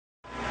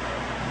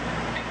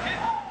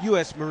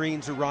U.S.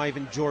 Marines arrive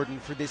in Jordan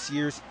for this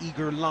year's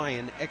Eager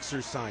Lion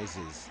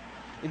exercises,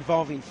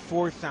 involving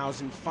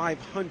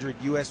 4,500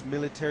 U.S.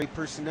 military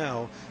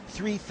personnel,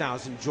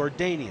 3,000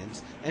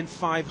 Jordanians, and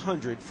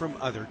 500 from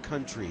other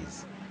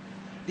countries.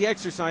 The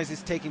exercise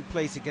is taking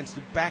place against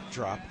a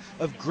backdrop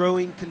of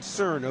growing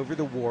concern over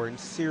the war in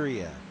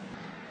Syria.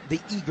 The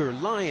Eager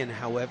Lion,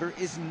 however,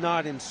 is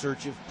not in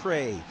search of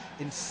prey,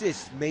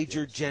 insists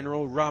Major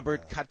General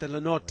Robert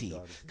Catalanotti,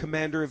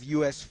 commander of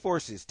U.S.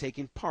 forces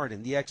taking part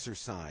in the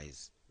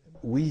exercise.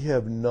 We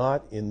have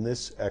not, in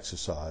this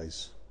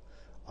exercise,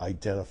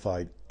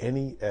 identified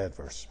any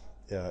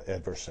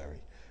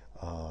adversary.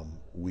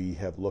 We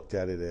have looked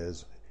at it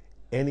as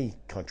any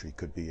country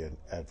could be an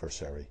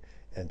adversary,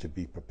 and to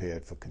be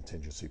prepared for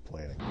contingency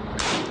planning.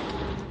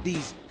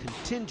 These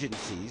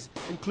contingencies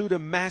include a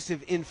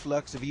massive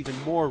influx of even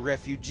more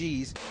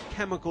refugees,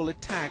 chemical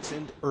attacks,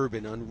 and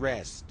urban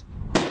unrest.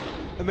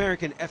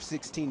 American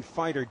F-16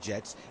 fighter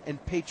jets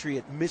and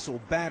Patriot missile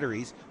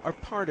batteries are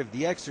part of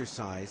the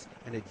exercise,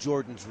 and at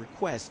Jordan's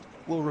request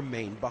will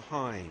remain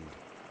behind.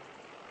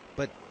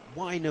 But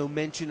why no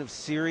mention of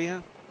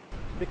Syria?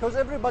 Because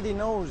everybody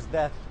knows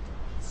that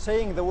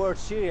saying the word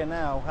Syria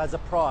now has a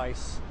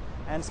price.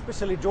 And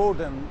especially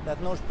Jordan,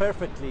 that knows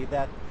perfectly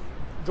that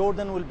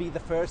Jordan will be the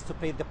first to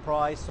pay the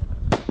price.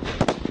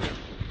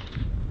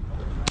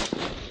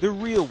 The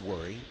real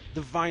worry,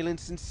 the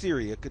violence in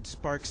Syria could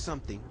spark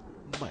something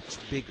much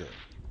bigger.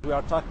 We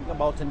are talking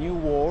about a new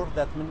war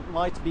that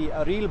might be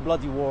a real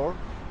bloody war,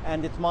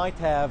 and it might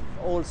have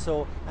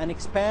also an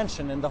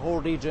expansion in the whole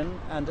region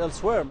and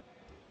elsewhere.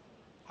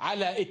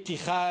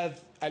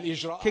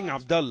 King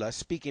Abdullah,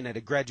 speaking at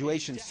a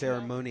graduation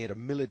ceremony at a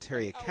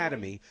military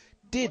academy,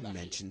 did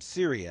mention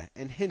Syria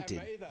and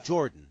hinted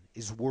Jordan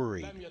is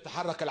worried.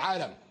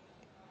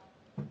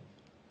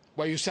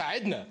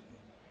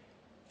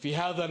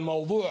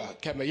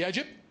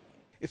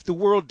 If the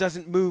world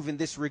doesn't move in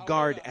this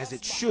regard as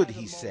it should,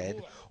 he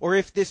said, or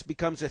if this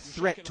becomes a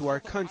threat to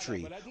our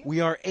country, we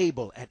are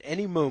able at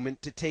any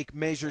moment to take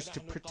measures to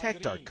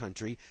protect our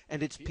country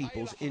and its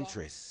people's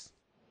interests.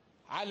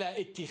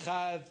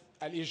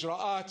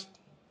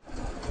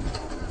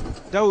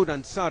 Daoud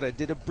Ansara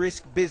did a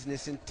brisk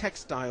business in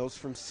textiles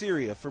from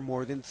Syria for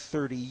more than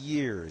 30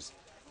 years.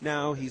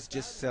 Now he's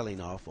just selling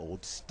off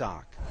old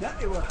stock.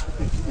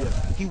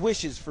 He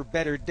wishes for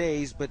better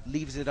days, but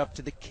leaves it up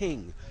to the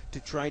king to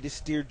try to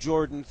steer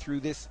Jordan through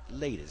this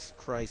latest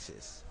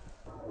crisis.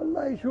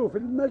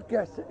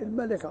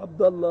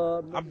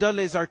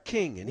 Abdullah is our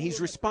king, and he's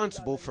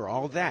responsible for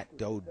all that,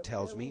 Daoud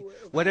tells me.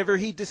 Whatever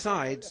he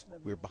decides,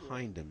 we're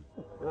behind him.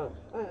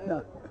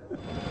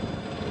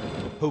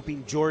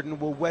 Hoping Jordan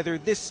will weather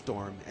this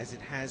storm as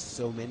it has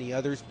so many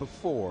others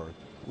before,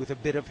 with a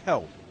bit of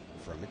help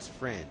from its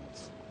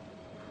friends.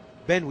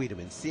 Ben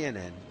Wiedemann,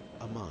 CNN,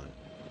 Amman.